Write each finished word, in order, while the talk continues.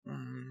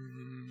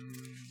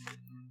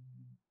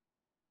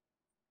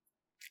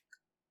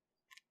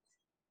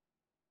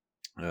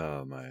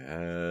My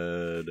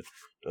head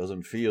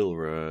doesn't feel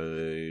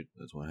right.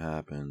 That's what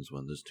happens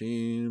when this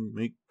team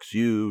makes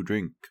you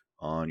drink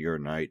on your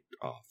night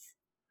off.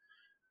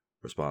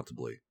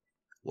 Responsibly,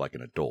 like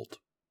an adult.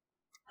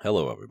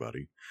 Hello,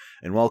 everybody,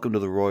 and welcome to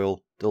the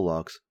Royal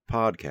Deluxe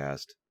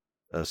Podcast,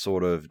 a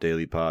sort of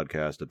daily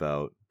podcast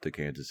about the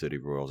Kansas City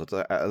Royals.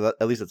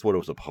 At least that's what it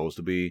was supposed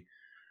to be.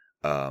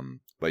 But,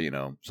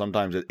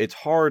 sometimes it's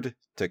hard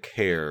to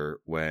care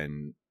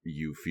when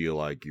you feel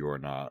like you're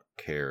not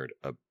cared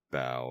about.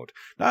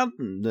 Not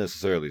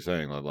necessarily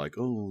saying that,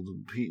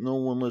 no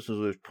one listens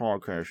to this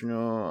podcast,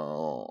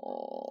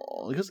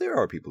 because there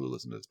are people who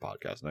listen to this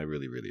podcast, and I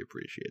really, really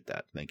appreciate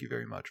that. Thank you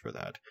very much for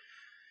that.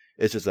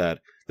 It's just that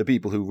the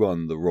people who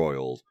run the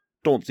Royals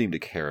don't seem to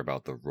care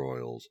about the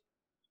Royals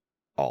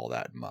all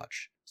that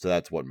much. So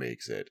that's what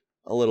makes it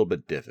a little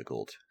bit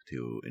difficult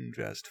to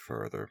invest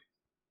further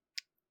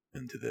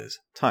into this,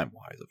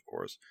 time-wise, of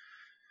course.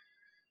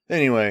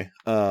 Anyway,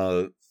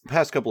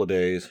 past couple of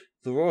days,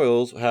 the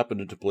Royals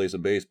happened to play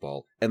some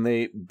baseball, and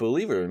they,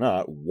 believe it or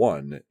not,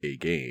 won a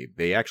game.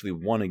 They actually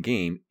won a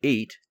game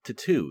 8-2.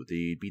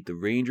 They beat the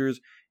Rangers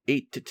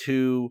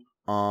 8-2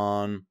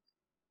 on...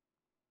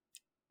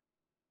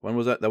 When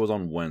was that? That was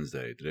on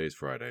Wednesday. Today's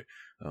Friday.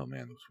 Oh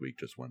man, this week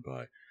just went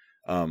by.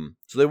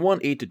 So they won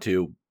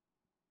 8-2,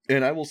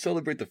 and I will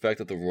celebrate the fact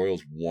that the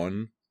Royals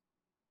won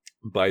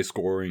by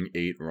scoring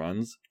 8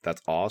 runs.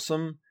 That's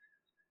awesome.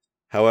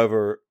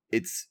 However,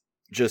 it's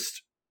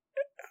just,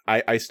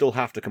 I still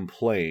have to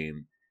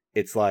complain.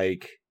 It's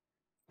like,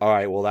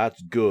 alright, well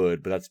that's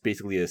good, but that's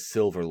basically a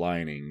silver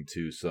lining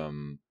to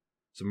some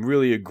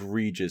really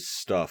egregious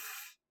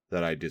stuff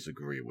that I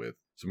disagree with.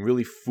 Some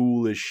really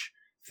foolish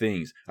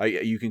things.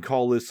 You can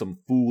call this some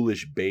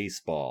foolish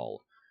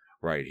baseball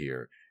right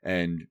here.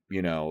 And,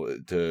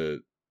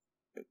 to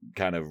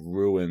kind of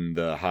ruin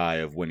the high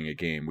of winning a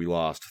game, we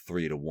lost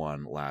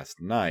 3-1 last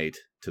night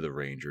to the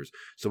Rangers.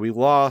 So we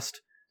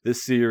lost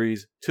this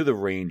series to the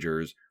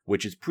Rangers,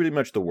 which is pretty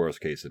much the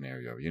worst case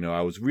scenario.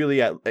 I was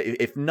really,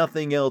 if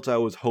nothing else, I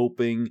was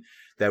hoping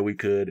that we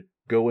could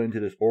go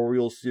into this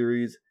Orioles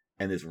series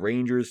and this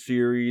Rangers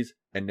series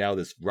and now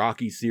this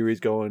Rocky series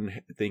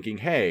thinking,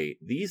 hey,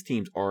 these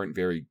teams aren't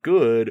very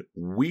good.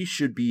 We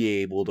should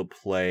be able to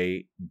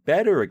play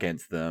better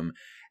against them.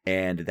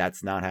 And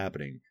that's not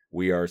happening.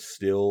 We are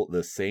still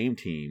the same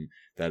team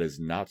that is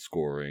not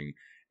scoring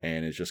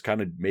and is just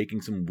kind of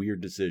making some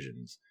weird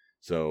decisions.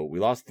 So we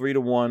lost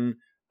 3-1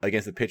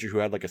 against a pitcher who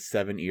had like a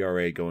 7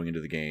 ERA going into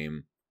the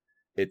game.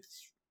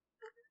 It's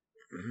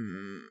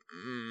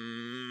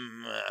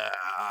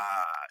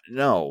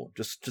no,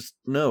 just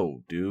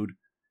no, dude.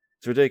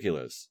 It's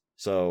ridiculous.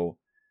 So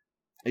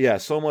yeah,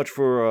 so much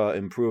for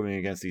improving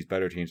against these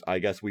better teams. I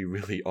guess we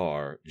really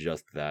are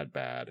just that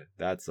bad.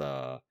 That's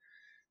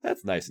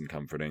nice and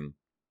comforting.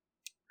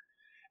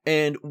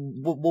 And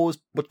what's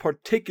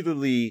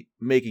particularly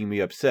making me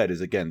upset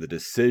is, again, the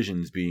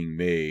decisions being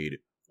made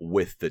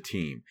with the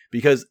team.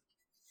 Because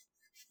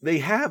they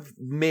have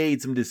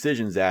made some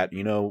decisions that,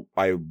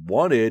 I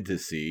wanted to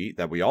see,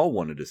 that we all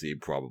wanted to see,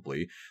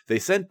 probably. They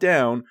sent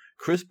down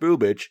Kris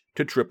Bubic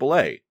to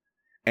AAA.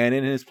 And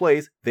in his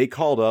place, they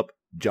called up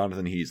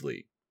Jonathan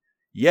Heasley.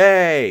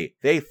 Yay!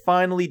 They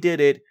finally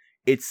did it.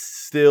 It's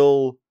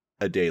still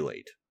a day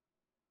late.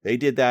 They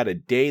did that a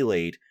day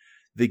late.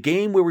 The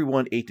game where we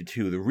won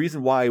 8-2, the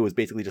reason why it was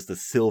basically just a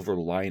silver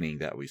lining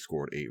that we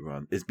scored 8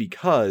 runs is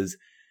because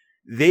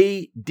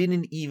they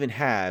didn't even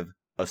have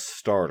a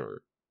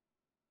starter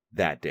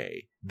that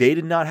day. They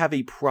did not have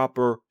a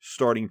proper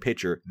starting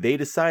pitcher. They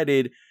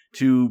decided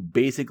to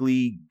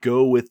basically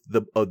go with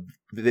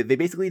they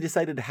basically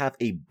decided to have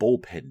a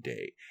bullpen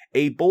day.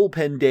 A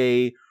bullpen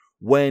day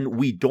when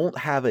we don't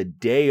have a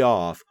day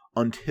off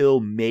until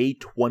May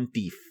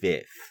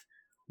 25th.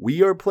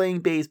 We are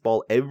playing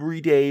baseball every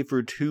day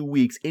for 2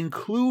 weeks,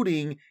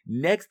 including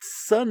next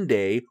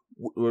Sunday.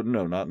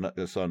 No,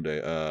 not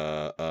Sunday.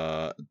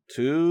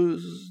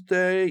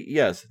 Tuesday?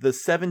 Yes, the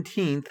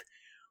 17th.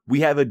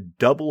 We have a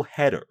double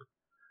header.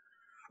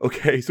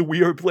 Okay, so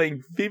we are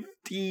playing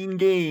 15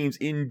 games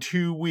in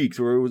 2 weeks,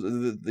 or it was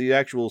the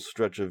actual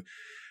stretch of,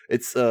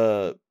 it's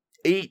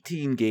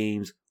 18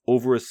 games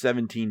over a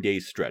 17-day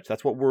stretch.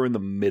 That's what we're in the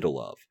middle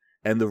of.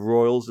 And the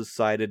Royals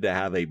decided to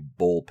have a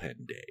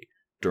bullpen day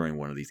during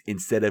one of these,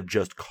 instead of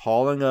just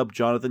calling up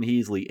Jonathan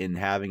Heasley and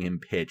having him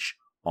pitch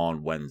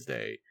on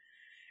Wednesday.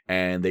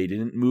 And they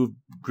didn't move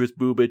Kris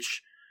Bubic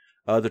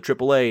to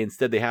AAA.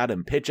 Instead, they had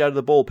him pitch out of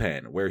the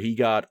bullpen, where he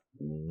got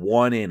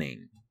 1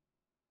 inning.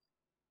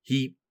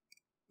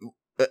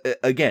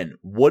 Again,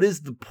 what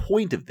is the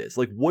point of this?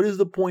 What is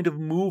the point of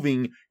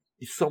moving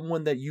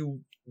someone that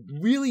you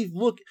really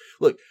look,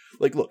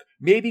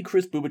 maybe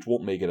Kris Bubic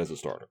won't make it as a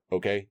starter,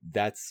 okay?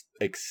 That's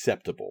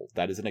acceptable.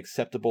 That is an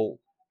acceptable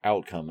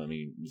outcome. I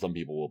mean, some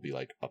people will be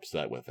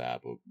upset with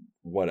that, but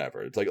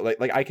whatever. It's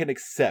like I can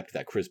accept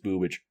that Kris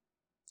Bubic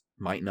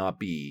might not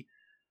be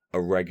a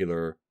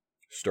regular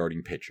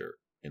starting pitcher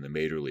in the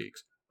major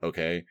leagues,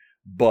 okay?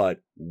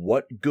 But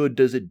what good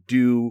does it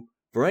do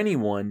for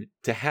anyone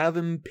to have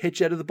him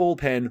pitch out of the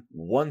bullpen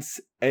once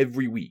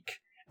every week?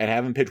 and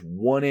have him pitch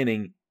 1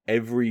 inning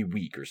every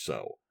week or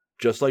so,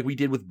 just like we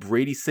did with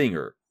Brady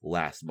Singer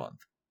last month.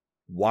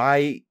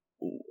 Why?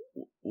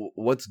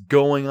 What's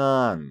going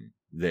on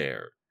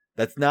there?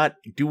 That's not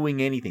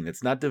doing anything.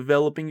 That's not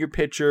developing your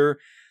pitcher.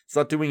 It's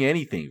not doing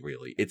anything,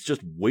 really. It's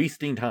just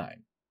wasting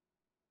time,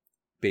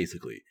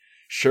 basically.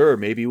 Sure,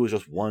 maybe it was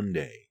just one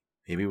day.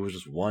 Maybe it was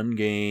just one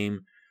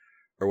game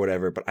or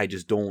whatever, but I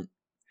just don't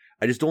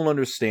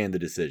understand the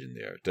decision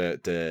there.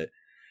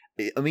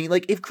 I mean,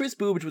 like, if Chris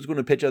Bubich was going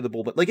to pitch out of the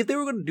bullpen, like, if they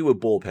were going to do a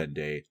bullpen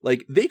day,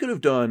 like, they could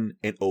have done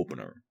an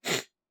opener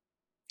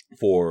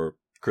for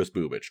Chris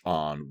Bubich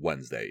on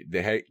Wednesday.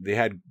 They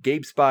had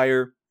Gabe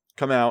Spire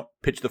come out,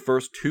 pitch the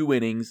first 2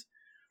 innings,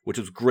 which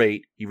was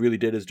great. He really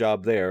did his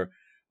job there.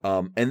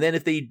 And then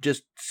if they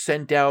just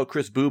sent out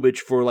Chris Bubich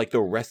for, like,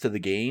 the rest of the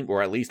game,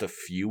 or at least a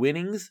few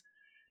innings,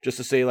 just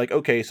to say, like,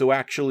 okay, so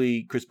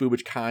actually Chris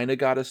Bubich kind of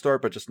got a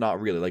start, but just not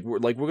really.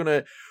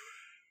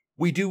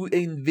 We do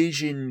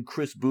envision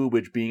Chris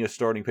Bubich being a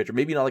starting pitcher.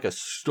 Maybe not like a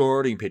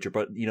starting pitcher,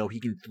 but, he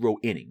can throw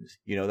innings.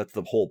 That's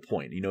the whole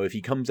point. If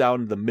he comes out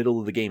in the middle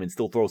of the game and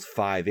still throws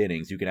 5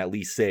 innings, you can at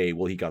least say,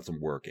 well, he got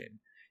some work in.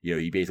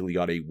 He basically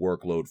got a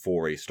workload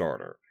for a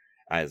starter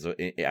as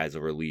a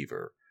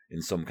reliever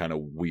in some kind of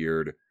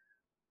weird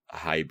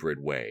hybrid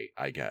way,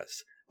 I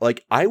guess.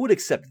 Like, I would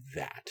accept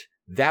that.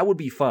 That would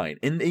be fine.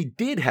 And they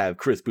did have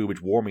Chris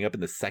Bubich warming up in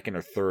the 2nd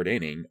or 3rd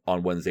inning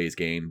on Wednesday's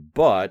game,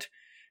 but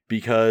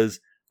because,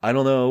 I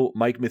don't know,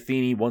 Mike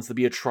Matheny wants to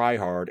be a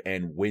tryhard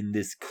and win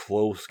this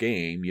close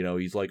game,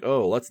 he's like,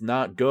 oh, let's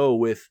not go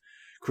with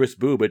Chris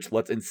Bubich.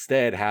 Let's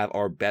instead have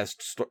our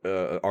best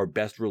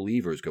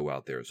relievers go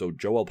out there. So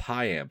Joel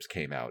Payamps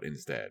came out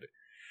instead.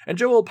 And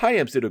Joel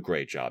Payamps did a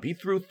great job. He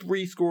threw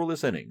 3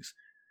 scoreless innings.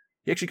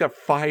 He actually got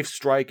 5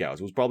 strikeouts.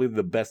 It was probably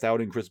the best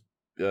outing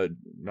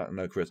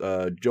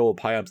Joel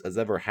Payamps has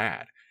ever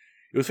had.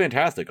 It was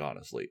fantastic,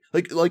 honestly.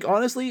 Like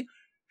honestly,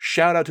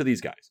 shout out to these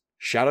guys.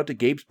 Shout out to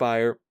Gabe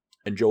Spire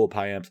and Joel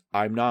Payamps.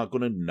 I'm not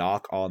going to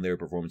knock on their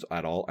performance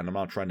at all, and I'm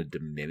not trying to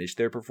diminish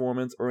their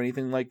performance or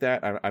anything like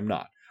that. I'm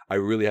not. I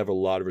really have a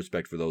lot of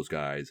respect for those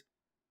guys.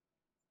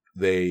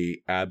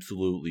 They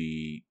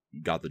absolutely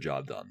got the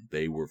job done.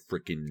 They were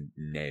freaking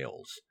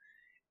nails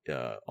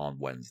on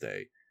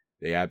Wednesday.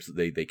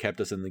 They kept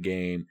us in the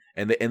game,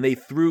 and they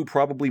threw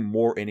probably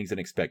more innings than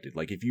expected.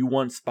 Like, if you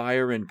want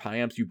Spire and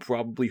Payamps, you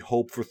probably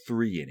hope for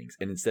 3 innings,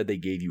 and instead they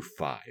gave you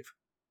 5.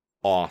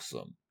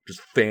 Awesome.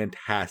 Just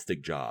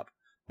fantastic job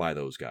by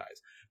those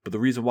guys. But the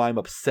reason why I'm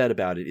upset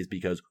about it is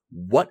because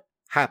what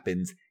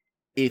happens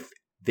if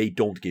they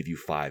don't give you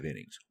 5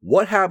 innings?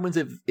 What happens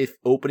if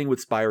opening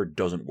with Spire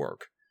doesn't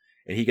work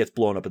and he gets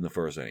blown up in the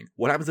 1st inning?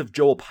 What happens if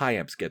Joel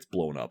Payamps gets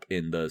blown up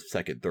in the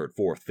 2nd, 3rd,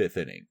 4th, 5th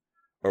inning?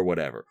 Or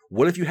whatever.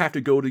 What if you have to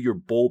go to your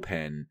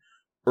bullpen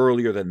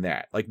earlier than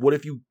that? Like, what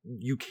if you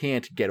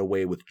can't get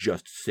away with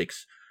just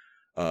 6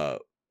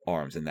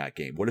 arms in that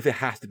game? What if it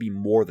has to be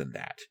more than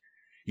that?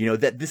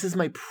 That this is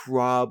my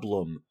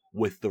problem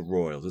with the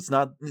Royals. It's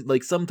not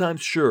like sometimes,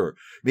 sure,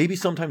 maybe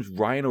sometimes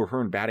Ryan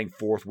O'Hearn batting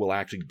 4th will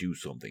actually do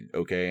something,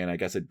 okay? And I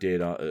guess it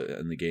did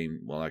in the game.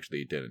 Well,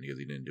 actually, it didn't, because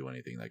he didn't do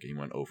anything. Like, he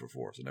went 0 for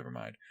 4, so never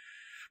mind.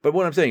 But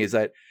what I'm saying is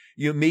that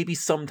maybe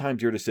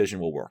sometimes your decision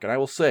will work, and I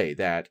will say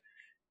that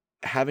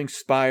having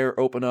Spire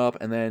open up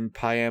and then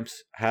Payamps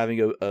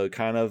having a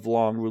kind of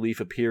long relief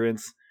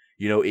appearance,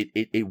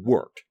 it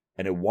worked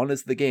and it won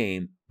us the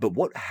game. But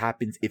what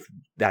happens if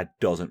that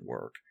doesn't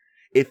work?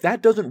 If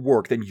that doesn't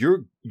work, then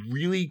you're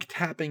really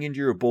tapping into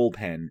your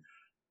bullpen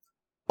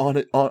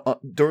on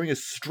during a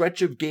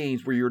stretch of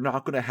games where you're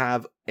not going to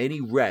have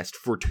any rest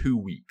for 2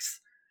 weeks.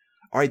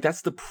 All right,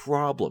 that's the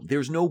problem.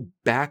 There's no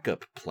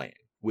backup plan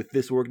with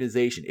this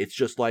organization. It's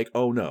just like,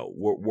 oh no,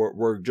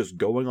 we're just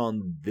going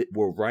on.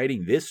 We're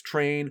riding this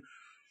train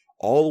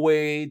all the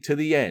way to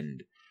the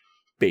end,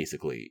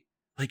 basically.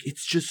 Like,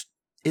 it's just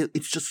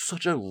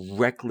such a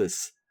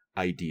reckless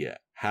idea,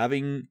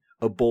 having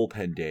a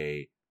bullpen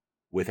day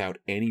without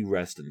any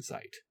rest in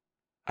sight.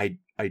 I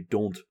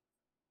don't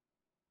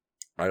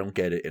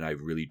get it, and I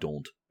really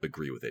don't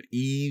agree with it.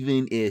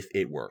 Even if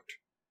it worked,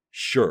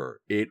 sure,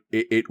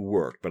 it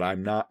worked, but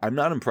I'm not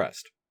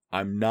impressed.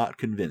 I'm not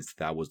convinced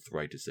that was the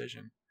right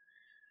decision.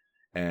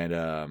 And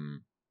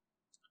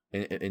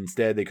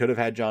instead, they could have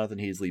had Jonathan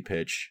Heasley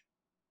pitch,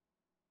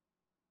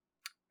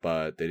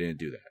 but they didn't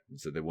do that. And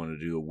so they wanted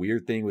to do a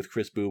weird thing with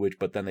Chris Bubich,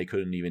 but then they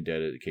couldn't even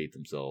dedicate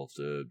themselves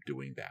to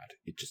doing that.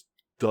 It just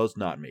does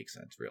not make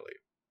sense, really.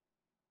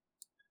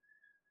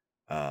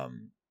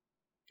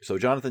 So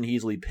Jonathan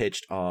Heasley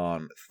pitched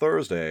on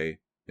Thursday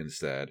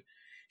instead.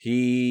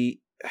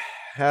 He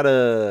had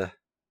an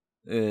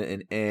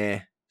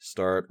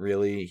start,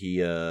 really.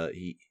 He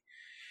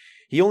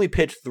only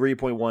pitched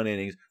 3.1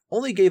 innings,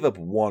 only gave up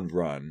 1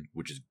 run,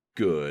 which is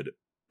good,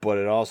 but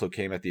it also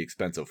came at the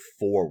expense of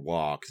 4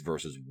 walks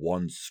versus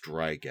 1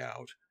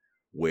 strikeout,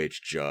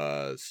 which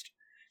just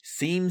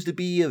seems to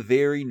be a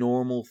very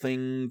normal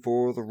thing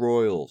for the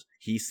Royals.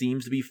 He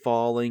seems to be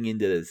falling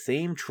into the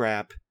same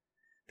trap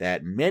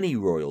that many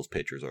Royals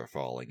pitchers are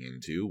falling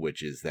into,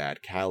 which is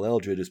that Cal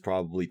Eldred is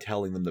probably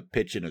telling them to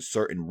pitch in a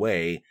certain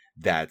way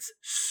that's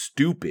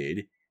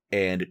stupid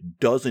and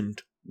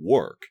doesn't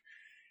work.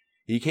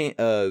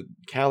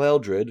 Cal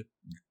Eldred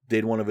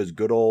did one of his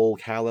good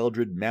old Cal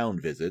Eldred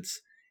mound visits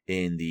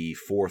in the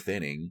 4th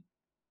inning,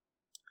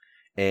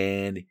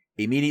 and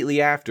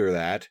immediately after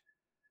that,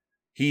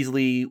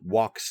 Heasley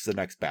walks the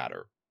next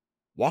batter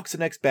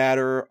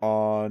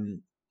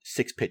on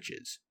 6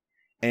 pitches.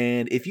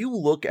 And if you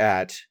look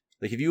at,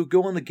 if you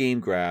go on the game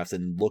graphs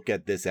and look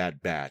at this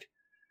at bat,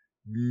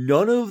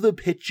 none of the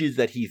pitches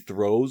that he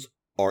throws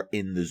are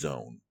in the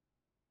zone.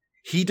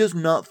 He does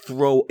not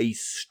throw a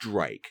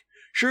strike.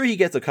 Sure, he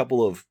gets a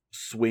couple of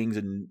swings,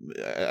 and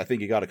I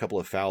think he got a couple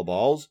of foul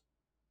balls.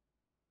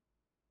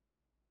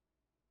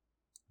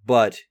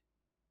 But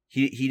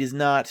he does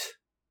not.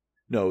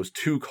 No, it was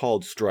 2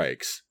 called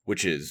strikes,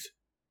 which is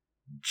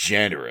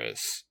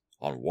generous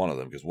on one of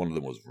them, because one of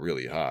them was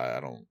really high. I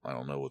don't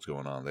know what's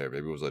going on there.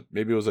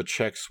 Maybe it was a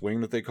check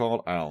swing that they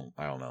called. I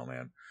don't know,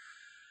 man.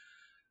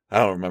 I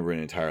don't remember it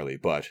entirely,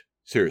 but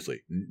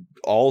seriously,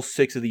 all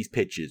 6 of these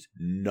pitches,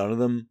 none of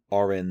them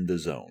are in the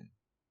zone.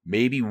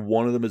 Maybe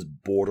one of them is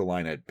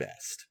borderline at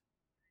best.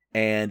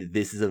 And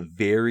this is a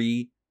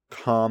very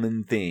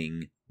common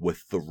thing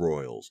with the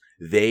Royals.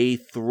 They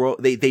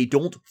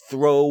don't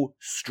throw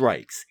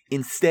strikes.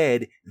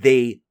 Instead,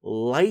 they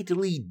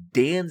lightly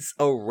dance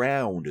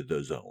around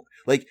the zone.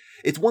 Like,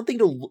 it's one thing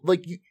to,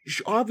 like,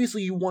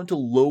 obviously you want to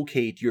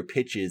locate your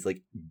pitches,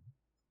 like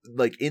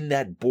in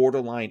that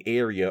borderline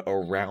area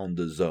around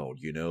the zone,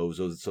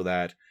 so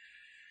that,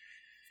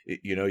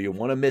 you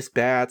want to miss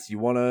bats,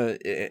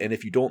 and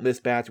if you don't miss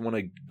bats, you want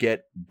to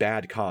get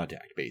bad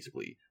contact,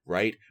 basically,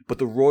 right? But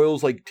the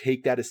Royals,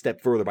 take that a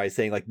step further by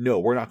saying, no,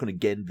 we're not going to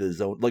get into the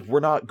zone.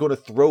 We're not going to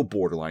throw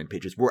borderline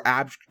pitches. We're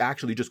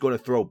actually just going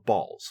to throw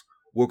balls.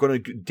 We're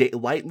going to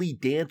lightly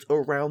dance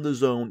around the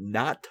zone,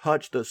 not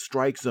touch the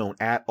strike zone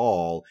at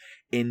all,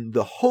 in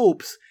the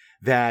hopes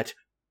that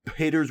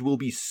hitters will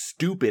be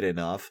stupid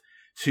enough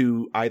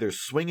to either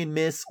swing and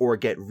miss or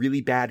get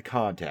really bad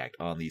contact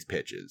on these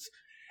pitches.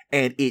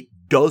 And it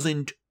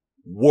doesn't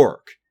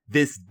work.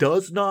 This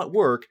does not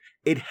work.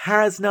 It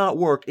has not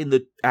worked in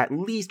the at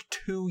least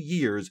 2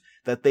 years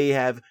that they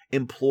have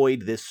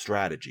employed this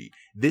strategy.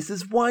 This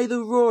is why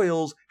the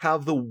Royals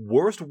have the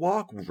worst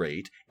walk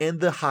rate and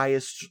the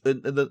highest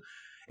the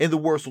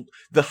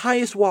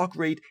highest walk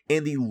rate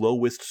and the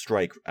lowest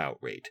strikeout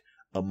rate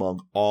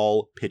among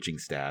all pitching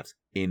staffs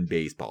in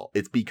baseball.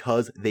 It's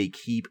because they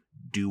keep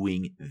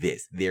doing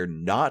this. They're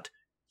not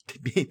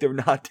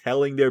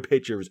telling their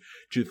pitchers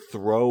to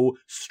throw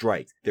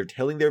strikes. They're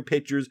telling their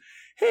pitchers,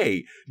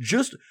 hey,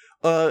 just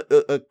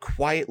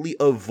quietly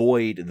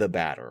avoid the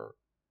batter.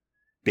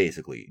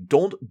 Basically,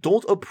 don't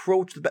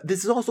approach the batter.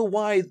 This is also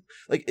why,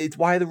 it's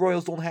why the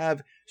Royals don't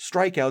have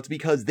strikeouts,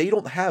 because they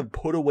don't have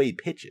put away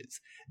pitches.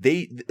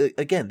 They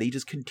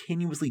just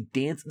continuously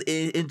dance.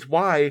 It's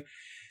why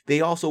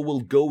they also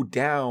will go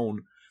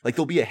down,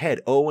 they'll be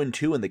ahead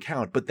 0-2 in the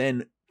count, but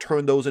then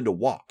turn those into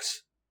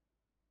walks.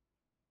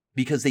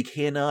 Because they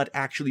cannot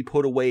actually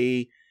put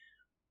away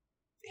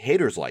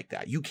hitters like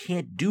that. You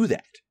can't do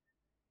that.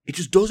 It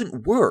just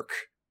doesn't work.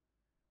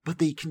 But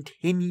they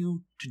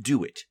continue to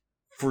do it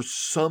for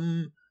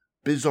some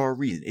bizarre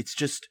reason. It's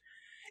just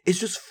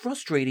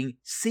frustrating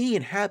seeing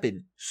it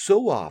happen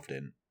so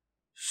often,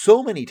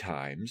 so many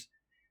times,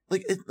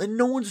 and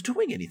no one's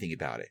doing anything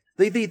about it.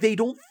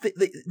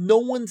 No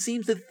one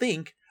seems to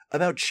think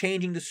about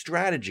changing the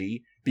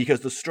strategy because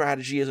the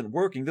strategy isn't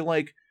working. They're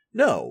like,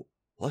 no,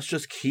 let's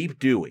just keep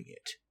doing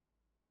it.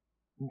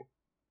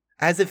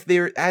 As if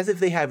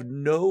they have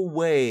no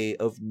way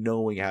of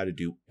knowing how to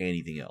do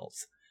anything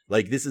else.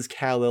 This is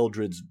Cal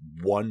Eldred's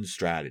one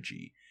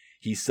strategy.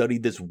 He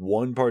studied this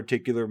one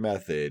particular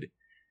method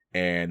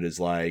and is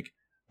like,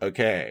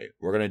 okay,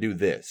 we're going to do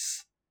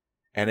this.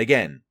 And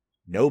again,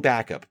 no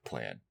backup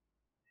plan.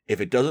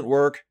 If it doesn't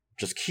work,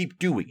 just keep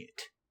doing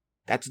it.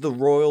 That's the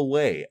Royal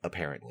way,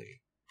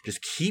 apparently.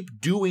 Just keep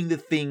doing the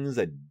things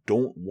that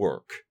don't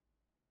work.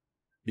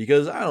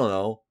 Because, I don't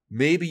know,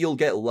 maybe you'll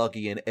get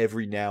lucky and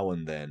every now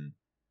and then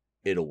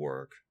it'll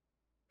work.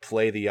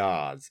 Play the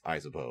odds, I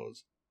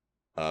suppose.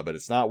 But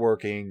it's not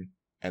working,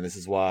 and this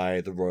is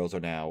why the Royals are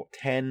now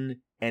 10-19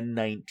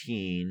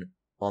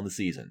 on the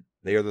season.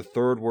 They are the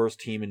 3rd worst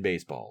team in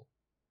baseball.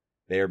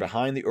 They are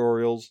behind the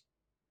Orioles.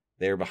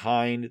 They are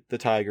behind the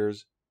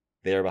Tigers.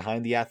 They are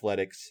behind the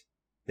Athletics.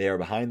 They are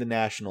behind the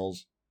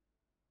Nationals.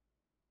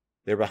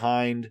 They're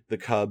behind the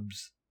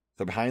Cubs.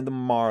 They're behind the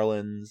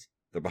Marlins.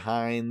 They're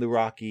behind the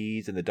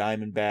Rockies and the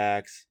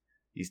Diamondbacks.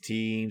 These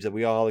teams that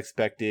we all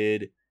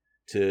expected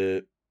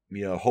to,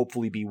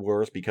 hopefully be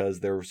worse because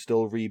they're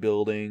still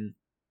rebuilding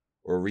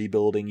or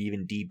rebuilding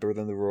even deeper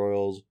than the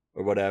Royals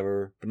or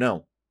whatever. But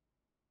no.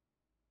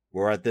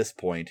 We're at this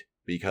point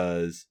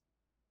because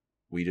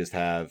we just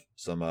have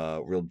some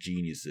real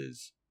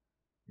geniuses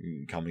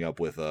coming up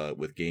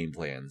with game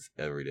plans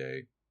every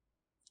day.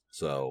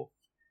 So,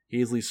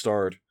 Heasley's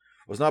start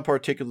was not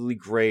particularly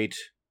great,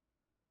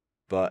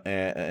 But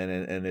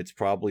and it's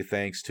probably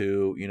thanks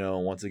to,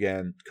 once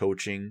again,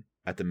 coaching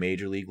at the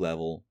major league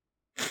level.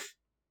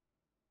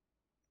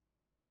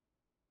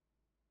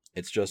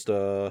 It's just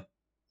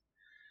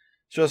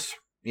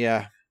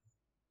yeah,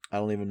 I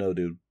don't even know,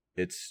 dude.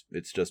 It's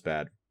just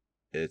bad.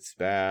 It's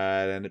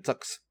bad and it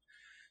sucks.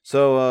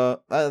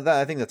 So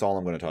I think that's all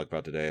I'm going to talk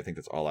about today. I think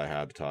that's all I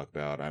have to talk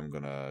about. I'm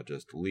going to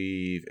just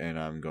leave and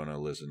I'm going to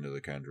listen to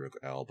the Kendrick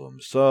album.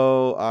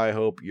 So I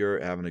hope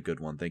you're having a good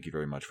one. Thank you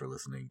very much for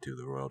listening to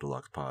the Royal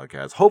Deluxe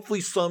Podcast.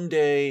 Hopefully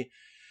someday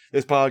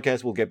this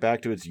podcast will get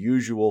back to its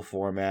usual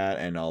format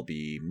and I'll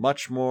be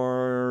much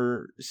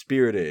more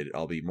spirited.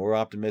 I'll be more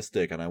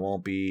optimistic and I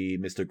won't be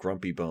Mr.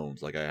 Grumpy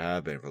Bones like I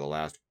have been for the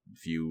last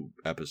few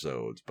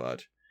episodes.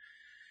 But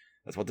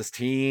that's what this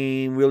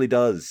team really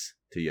does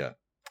to you.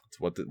 It's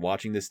what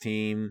watching this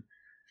team,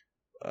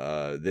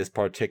 this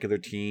particular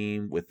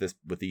team with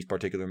these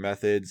particular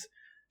methods,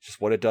 it's just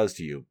what it does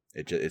to you.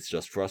 It's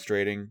just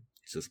frustrating.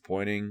 It's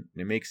disappointing.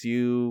 And it makes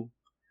you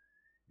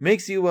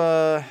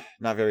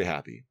not very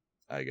happy,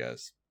 I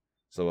guess.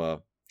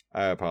 So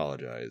I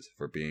apologize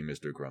for being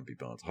Mr. Grumpy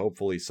Bones.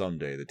 Hopefully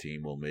someday the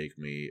team will make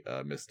me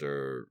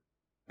Mr.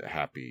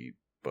 Happy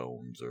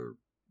Bones or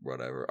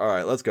whatever. All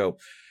right, let's go.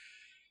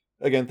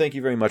 Again, thank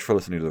you very much for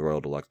listening to the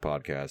Royal Deluxe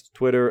Podcast.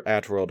 Twitter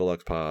 @Royal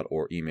Deluxe Pod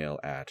or email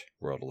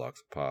 @Royal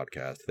Deluxe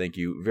Podcast. Thank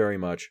you very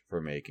much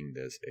for making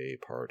this a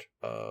part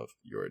of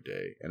your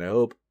day. And I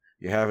hope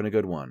you're having a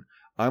good one.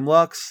 I'm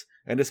Lux,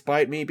 and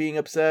despite me being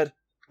upset,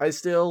 I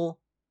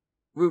still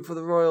root for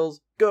the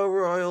Royals. Go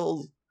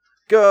Royals!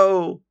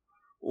 Go!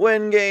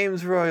 Win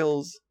games,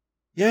 Royals!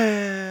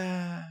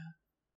 Yeah!